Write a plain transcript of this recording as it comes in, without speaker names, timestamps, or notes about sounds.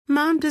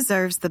Mom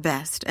deserves the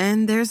best,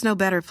 and there's no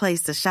better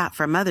place to shop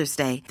for Mother's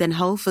Day than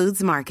Whole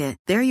Foods Market.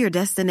 They're your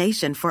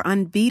destination for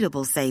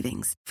unbeatable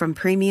savings, from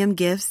premium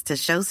gifts to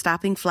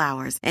show-stopping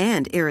flowers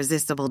and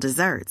irresistible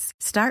desserts.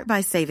 Start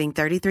by saving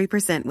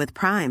 33% with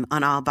Prime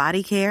on all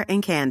body care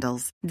and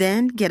candles.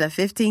 Then get a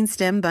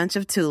 15-stem bunch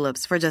of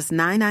tulips for just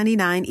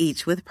 $9.99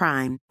 each with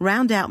Prime.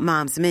 Round out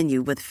Mom's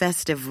menu with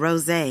festive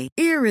rosé,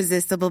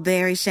 irresistible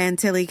berry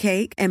chantilly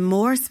cake, and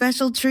more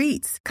special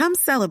treats. Come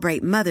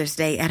celebrate Mother's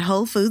Day at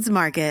Whole Foods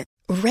Market.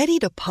 Ready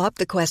to pop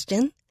the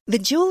question? The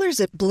jewelers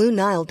at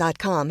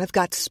BlueNile.com have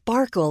got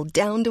sparkle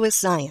down to a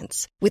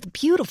science with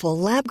beautiful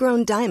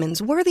lab-grown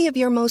diamonds worthy of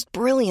your most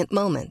brilliant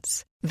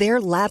moments.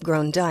 Their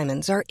lab-grown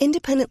diamonds are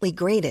independently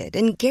graded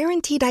and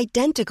guaranteed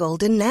identical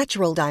to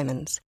natural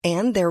diamonds,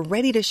 and they're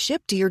ready to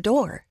ship to your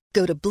door.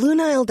 Go to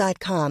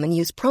BlueNile.com and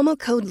use promo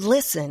code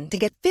LISTEN to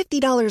get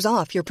 $50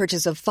 off your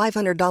purchase of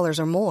 $500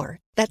 or more.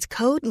 That's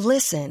code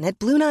LISTEN at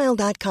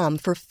BlueNile.com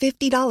for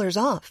 $50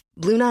 off.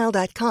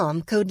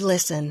 BlueNile.com, code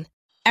LISTEN.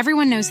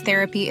 Everyone knows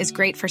therapy is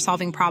great for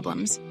solving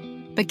problems,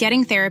 but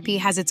getting therapy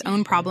has its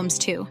own problems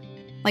too,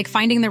 like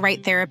finding the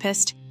right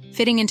therapist,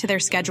 fitting into their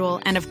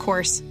schedule, and of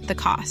course, the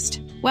cost.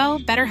 Well,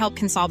 BetterHelp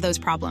can solve those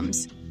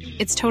problems.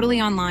 It's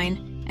totally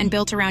online and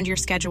built around your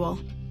schedule.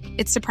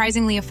 It's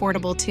surprisingly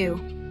affordable too.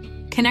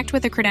 Connect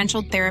with a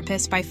credentialed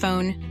therapist by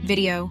phone,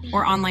 video,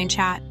 or online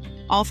chat,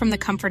 all from the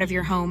comfort of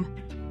your home.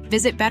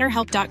 Visit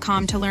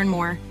BetterHelp.com to learn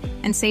more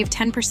and save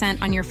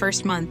 10% on your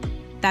first month.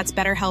 That's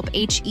BetterHelp,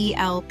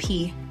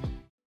 H-E-L-P.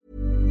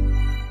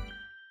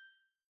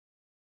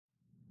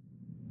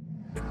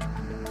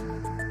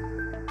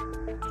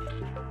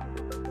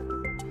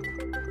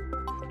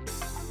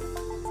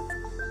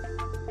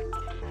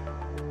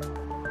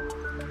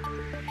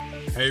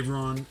 Hey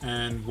everyone,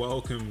 and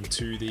welcome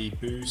to the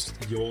Boost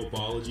Your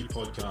Biology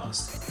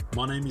podcast.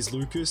 My name is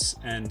Lucas,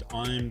 and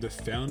I'm the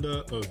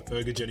founder of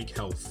Ergogenic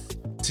Health.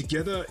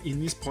 Together in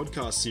this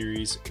podcast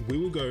series, we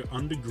will go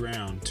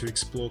underground to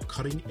explore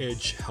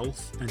cutting-edge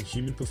health and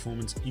human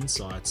performance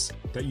insights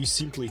that you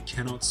simply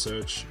cannot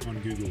search on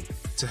Google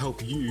to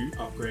help you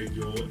upgrade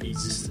your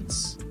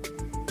existence.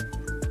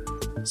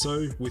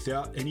 So,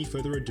 without any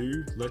further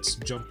ado, let's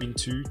jump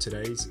into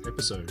today's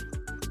episode.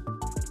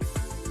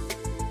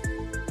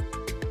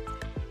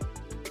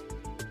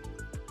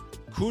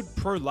 Could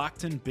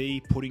prolactin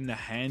be putting the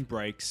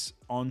handbrakes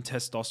on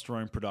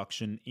testosterone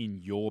production in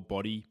your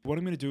body? What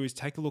I'm going to do is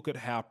take a look at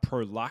how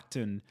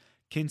prolactin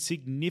can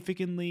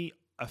significantly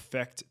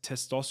affect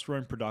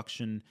testosterone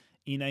production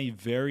in a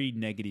very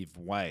negative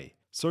way.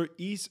 So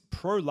is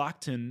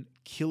prolactin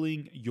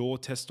killing your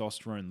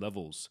testosterone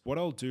levels? What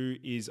I'll do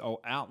is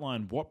I'll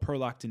outline what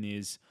prolactin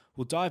is.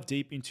 We'll dive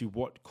deep into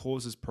what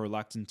causes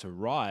prolactin to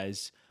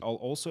rise. I'll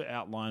also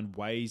outline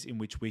ways in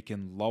which we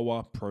can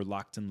lower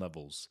prolactin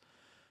levels.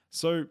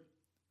 So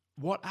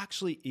what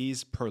actually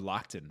is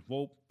prolactin?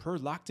 Well,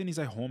 prolactin is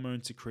a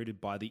hormone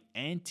secreted by the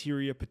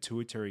anterior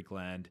pituitary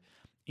gland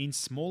in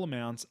small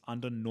amounts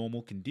under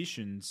normal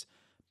conditions,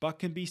 but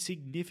can be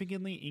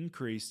significantly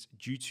increased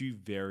due to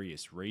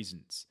various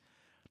reasons.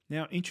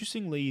 Now,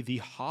 interestingly, the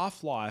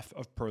half-life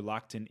of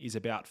prolactin is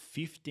about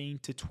 15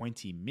 to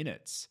 20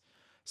 minutes.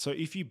 So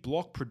if you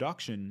block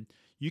production,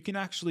 you can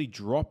actually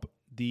drop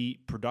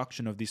the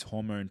production of this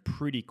hormone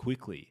pretty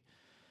quickly.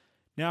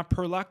 Now,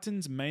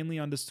 prolactin's mainly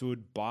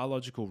understood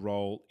biological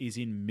role is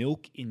in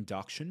milk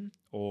induction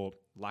or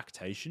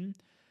lactation,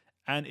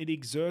 and it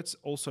exerts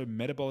also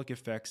metabolic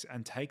effects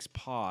and takes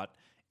part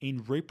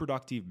in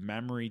reproductive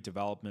mammary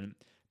development,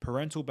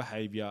 parental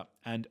behavior,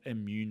 and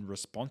immune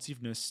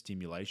responsiveness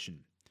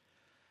stimulation.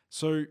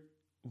 So,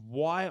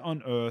 why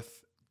on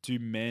earth do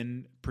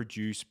men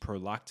produce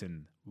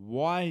prolactin?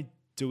 Why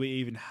do we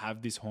even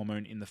have this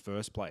hormone in the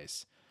first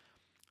place?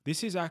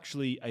 This is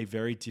actually a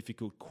very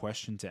difficult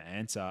question to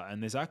answer,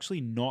 and there's actually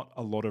not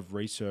a lot of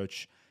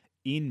research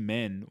in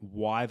men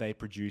why they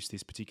produce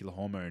this particular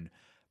hormone.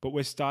 But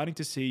we're starting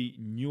to see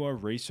newer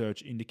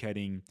research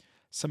indicating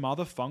some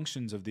other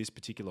functions of this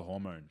particular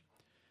hormone.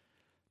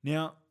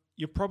 Now,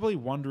 you're probably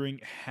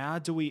wondering, how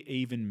do we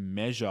even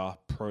measure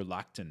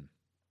prolactin?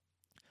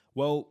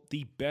 Well,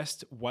 the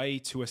best way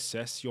to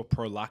assess your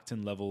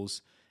prolactin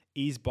levels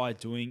is by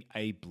doing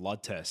a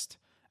blood test.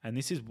 And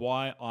this is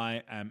why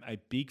I am a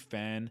big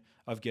fan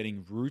of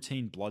getting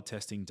routine blood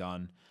testing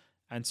done.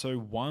 And so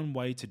one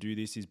way to do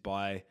this is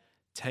by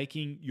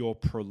taking your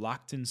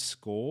prolactin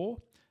score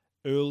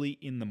early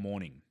in the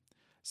morning.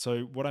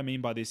 So what I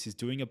mean by this is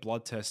doing a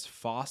blood test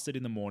fasted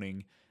in the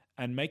morning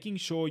and making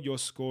sure your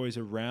score is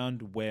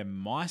around where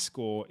my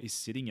score is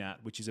sitting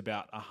at, which is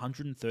about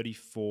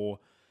 134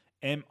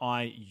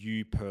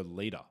 MIU per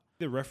liter.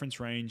 The reference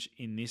range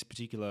in this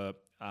particular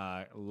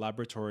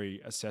laboratory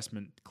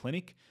assessment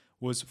clinic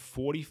was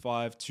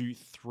 45 to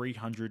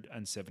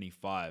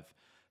 375.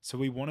 So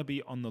we want to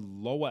be on the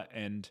lower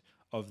end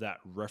of that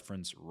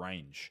reference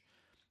range.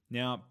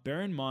 Now,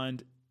 bear in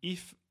mind,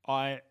 if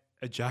I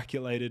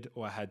ejaculated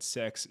or had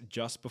sex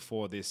just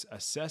before this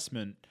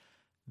assessment,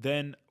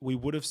 then we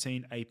would have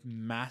seen a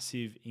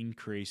massive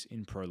increase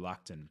in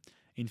prolactin.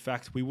 In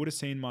fact, we would have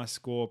seen my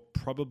score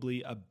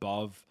probably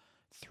above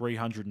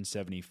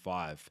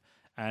 375.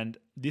 And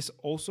this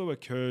also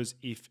occurs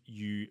if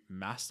you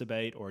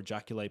masturbate or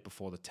ejaculate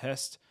before the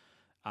test.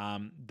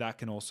 That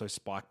can also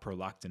spike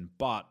prolactin.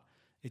 But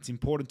it's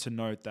important to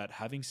note that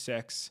having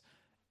sex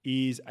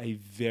is a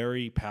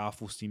very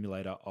powerful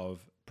stimulator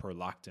of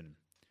prolactin.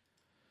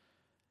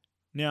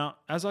 Now,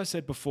 as I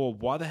said before,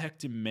 why the heck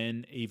do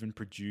men even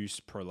produce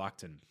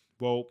prolactin?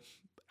 Well,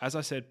 as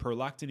I said,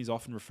 prolactin is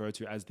often referred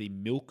to as the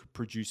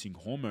milk-producing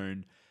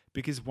hormone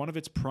because one of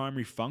its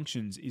primary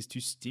functions is to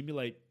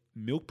stimulate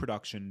milk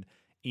production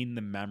in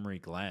the mammary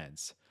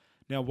glands.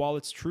 Now, while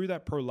it's true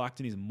that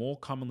prolactin is more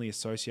commonly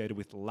associated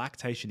with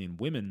lactation in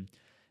women,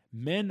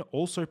 men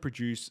also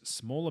produce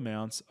small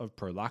amounts of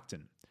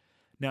prolactin.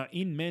 Now,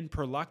 in men,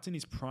 prolactin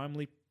is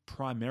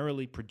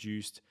primarily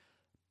produced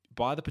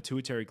by the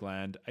pituitary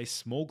gland, a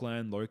small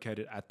gland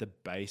located at the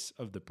base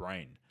of the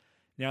brain.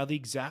 Now, the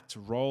exact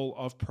role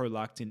of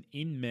prolactin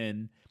in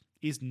men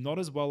is not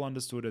as well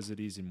understood as it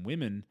is in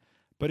women,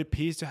 but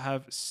appears to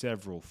have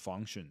several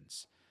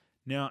functions.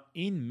 Now,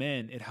 in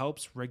men, it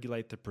helps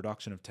regulate the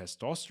production of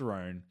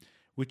testosterone,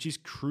 which is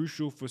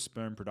crucial for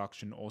sperm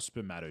production or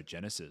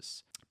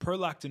spermatogenesis.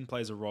 Prolactin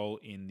plays a role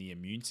in the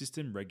immune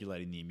system,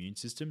 regulating the immune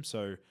system.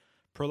 So,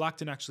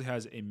 prolactin actually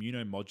has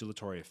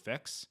immunomodulatory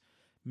effects,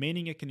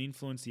 meaning it can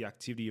influence the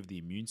activity of the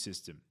immune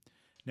system.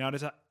 Now,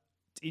 it's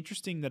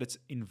interesting that it's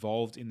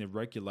involved in the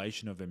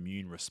regulation of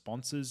immune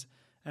responses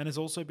and has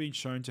also been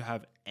shown to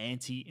have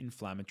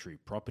anti-inflammatory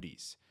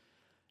properties.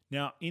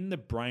 Now, in the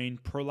brain,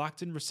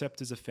 prolactin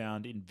receptors are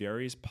found in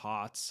various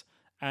parts,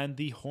 and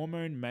the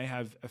hormone may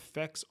have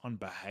effects on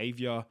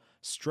behavior,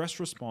 stress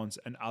response,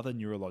 and other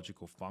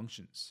neurological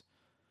functions.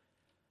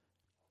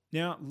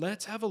 Now,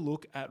 let's have a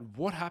look at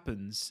what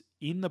happens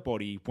in the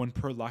body when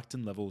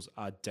prolactin levels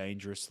are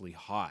dangerously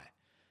high.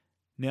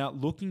 Now,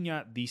 looking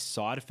at the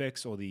side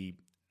effects or the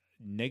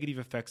negative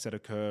effects that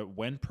occur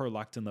when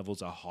prolactin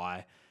levels are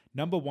high,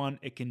 number one,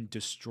 it can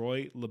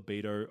destroy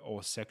libido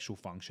or sexual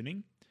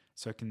functioning.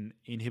 So it can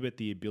inhibit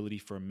the ability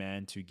for a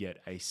man to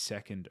get a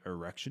second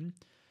erection.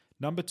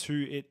 Number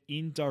two, it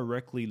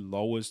indirectly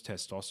lowers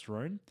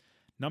testosterone.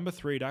 Number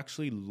three, it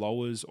actually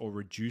lowers or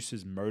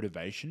reduces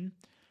motivation.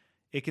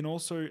 It can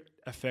also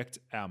affect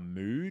our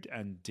mood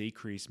and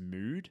decrease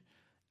mood.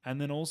 And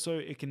then also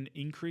it can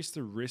increase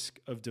the risk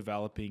of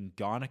developing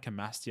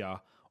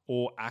gynecomastia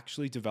or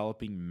actually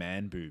developing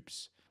man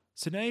boobs.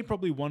 So now you're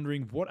probably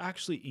wondering what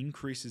actually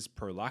increases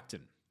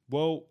prolactin.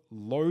 Well,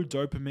 low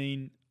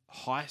dopamine,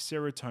 high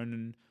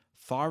serotonin,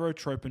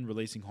 thyrotropin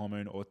releasing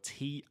hormone or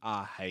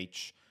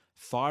TRH,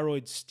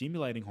 thyroid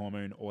stimulating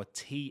hormone or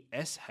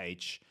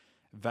TSH,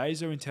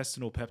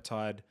 vasointestinal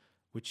peptide,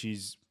 which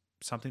is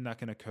something that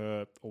can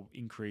occur or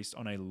increase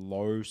on a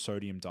low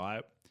sodium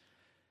diet,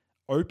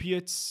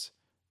 opiates,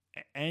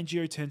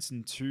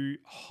 angiotensin 2,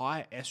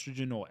 high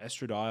estrogen or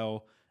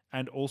estradiol,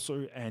 and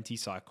also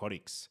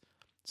antipsychotics.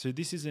 So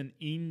this is an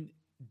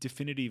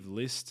indefinitive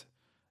list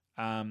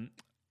on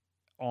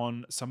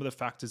some of the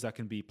factors that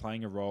can be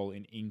playing a role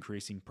in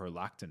increasing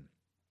prolactin.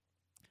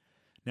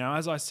 Now,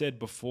 as I said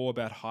before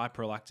about high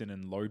prolactin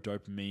and low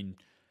dopamine,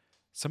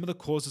 some of the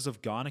causes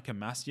of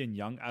gynecomastia in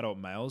young adult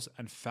males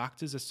and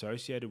factors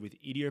associated with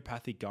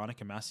idiopathic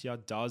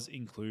gynecomastia does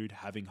include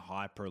having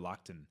high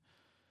prolactin.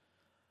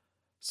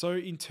 So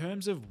in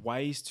terms of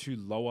ways to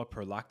lower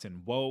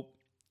prolactin, well,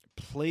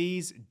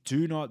 please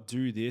do not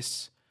do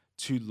this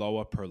to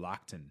lower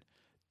prolactin.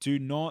 Do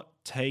not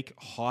take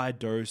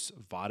high-dose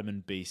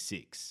vitamin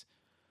B6.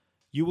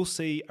 You will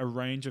see a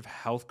range of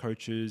health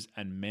coaches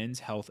and men's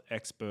health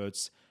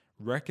experts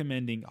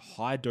recommending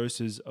high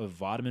doses of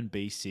vitamin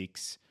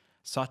B6,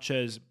 such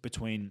as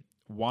between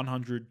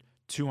 100,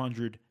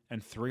 200,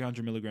 and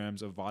 300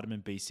 milligrams of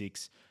vitamin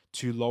B6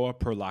 to lower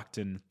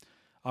prolactin.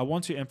 I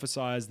want to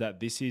emphasize that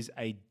this is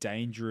a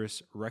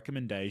dangerous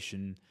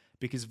recommendation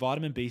because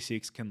vitamin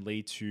B6 can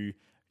lead to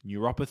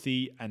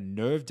neuropathy and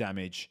nerve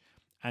damage,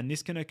 and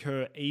this can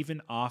occur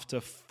even after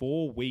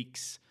 4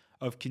 weeks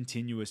of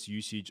continuous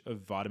usage of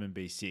vitamin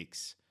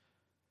B6.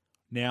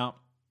 Now,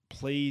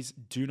 please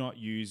do not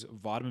use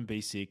vitamin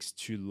B6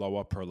 to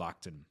lower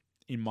prolactin.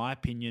 In my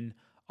opinion,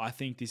 I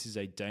think this is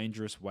a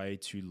dangerous way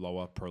to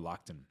lower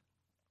prolactin.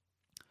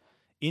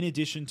 In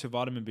addition to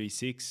vitamin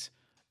B6,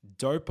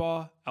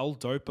 dopa,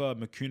 L-dopa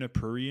mucuna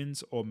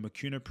pruriens or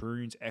mucuna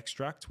pruriens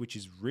extract, which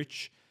is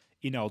rich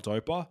in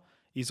L-dopa,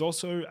 is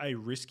also a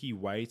risky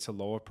way to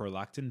lower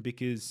prolactin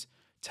because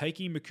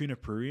taking mucuna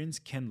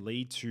pruriens can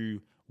lead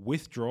to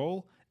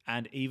withdrawal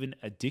and even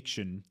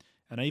addiction.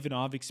 And even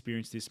I've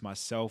experienced this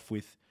myself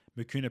with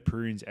mucuna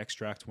pruriens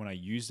extract when I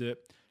used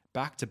it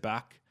back to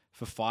back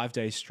for 5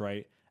 days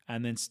straight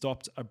and then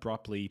stopped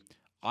abruptly.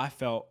 I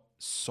felt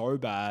so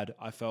bad.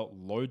 I felt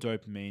low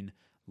dopamine,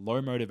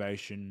 low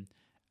motivation,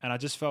 and I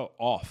just felt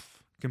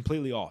off,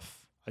 completely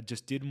off. I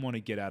just didn't want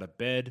to get out of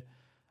bed.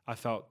 I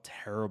felt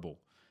terrible.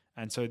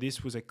 And so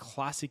this was a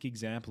classic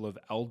example of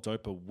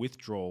L-dopa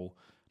withdrawal.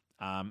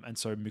 And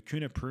so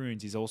mucuna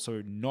pruriens is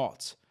also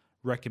not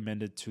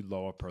recommended to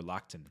lower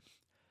prolactin.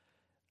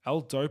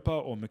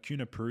 L-Dopa or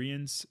mucuna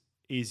pruriens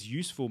is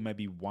useful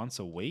maybe once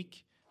a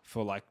week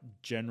for like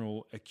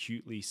general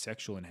acutely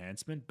sexual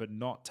enhancement, but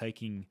not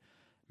taking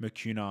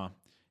mucuna,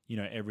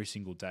 every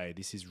single day.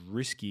 This is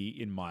risky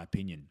in my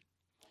opinion.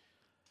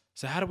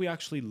 So how do we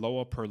actually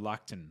lower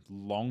prolactin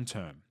long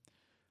term?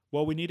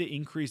 Well, we need to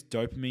increase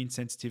dopamine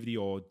sensitivity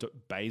or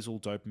basal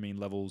dopamine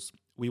levels.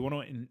 We want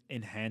to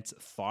enhance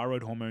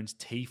thyroid hormones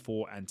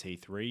T4 and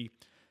T3.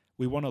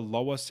 We want to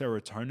lower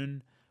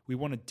serotonin. We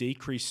want to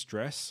decrease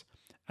stress.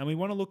 And we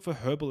want to look for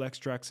herbal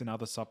extracts and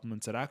other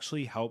supplements that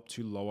actually help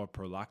to lower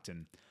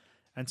prolactin.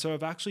 And so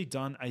I've actually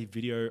done a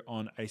video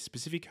on a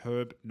specific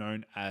herb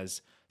known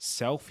as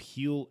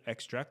self-heal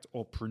extract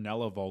or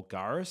Prunella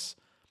vulgaris,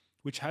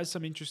 which has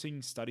some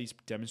interesting studies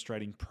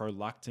demonstrating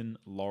prolactin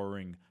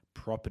lowering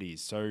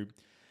properties. So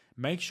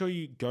make sure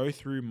you go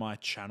through my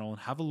channel and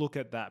have a look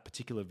at that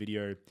particular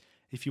video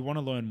if you want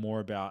to learn more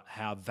about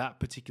how that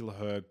particular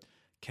herb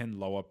can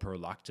lower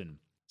prolactin.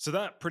 So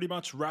that pretty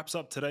much wraps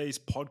up today's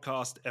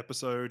podcast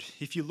episode.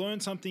 If you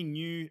learned something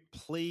new,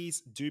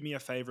 please do me a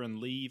favor and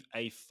leave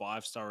a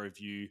 5-star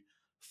review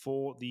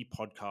for the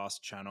podcast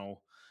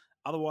channel.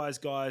 Otherwise,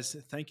 guys,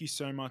 thank you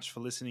so much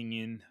for listening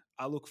in.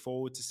 I look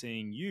forward to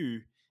seeing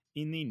you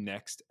in the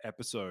next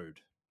episode.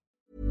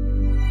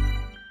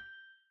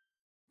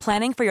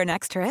 Planning for your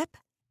next trip?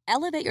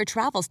 Elevate your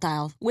travel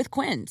style with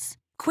Quince.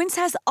 Quince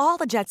has all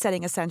the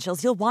jet-setting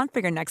essentials you'll want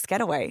for your next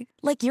getaway,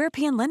 like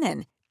European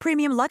linen,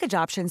 premium luggage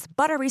options,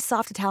 buttery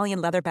soft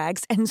Italian leather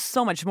bags, and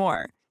so much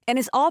more. And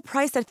is all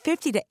priced at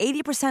 50 to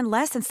 80%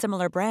 less than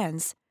similar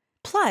brands.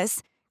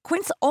 Plus,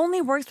 Quince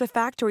only works with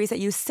factories that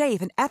use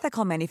safe and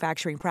ethical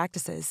manufacturing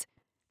practices.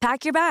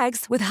 Pack your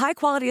bags with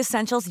high-quality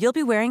essentials you'll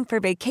be wearing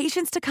for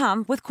vacations to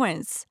come with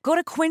Quince. Go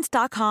to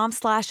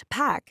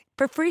quince.com/pack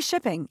for free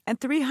shipping and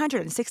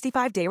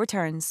 365-day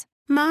returns.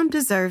 Mom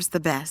deserves the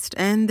best,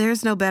 and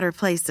there's no better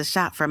place to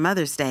shop for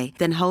Mother's Day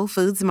than Whole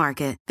Foods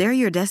Market. They're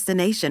your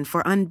destination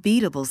for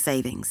unbeatable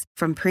savings,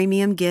 from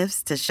premium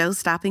gifts to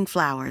show-stopping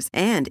flowers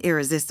and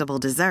irresistible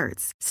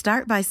desserts.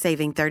 Start by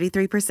saving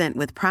 33%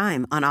 with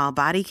Prime on all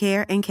body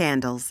care and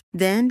candles.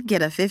 Then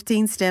get a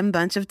 15-stem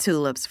bunch of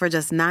tulips for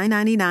just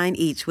 $9.99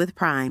 each with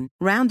Prime.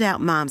 Round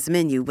out Mom's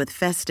menu with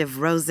festive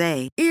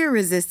rosé,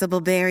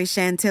 irresistible berry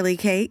chantilly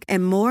cake,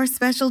 and more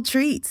special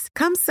treats.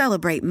 Come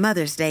celebrate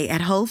Mother's Day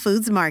at Whole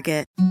Foods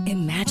Market.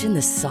 Imagine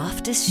the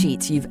softest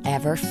sheets you've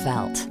ever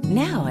felt.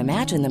 Now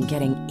imagine them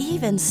getting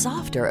even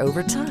softer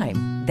over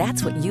time.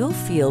 That's what you'll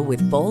feel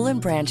with Boll &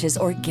 Branch's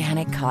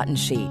organic cotton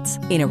sheets.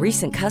 In a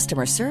recent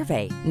customer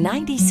survey,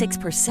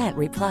 96%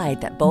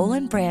 replied that Boll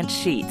 & Branch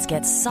sheets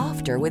get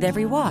softer with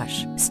every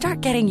wash.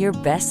 Start getting your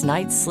best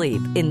night's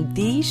sleep in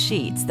these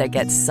sheets that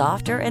get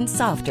softer and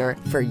softer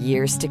for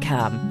years to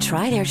come.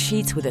 Try their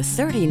sheets with a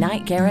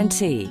 30-night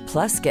guarantee.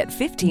 Plus, get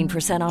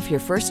 15% off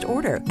your first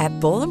order at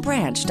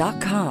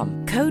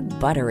bollandbranch.com. Code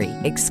BUTTERY.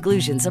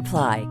 Exclusions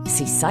apply.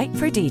 See site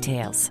for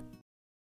details.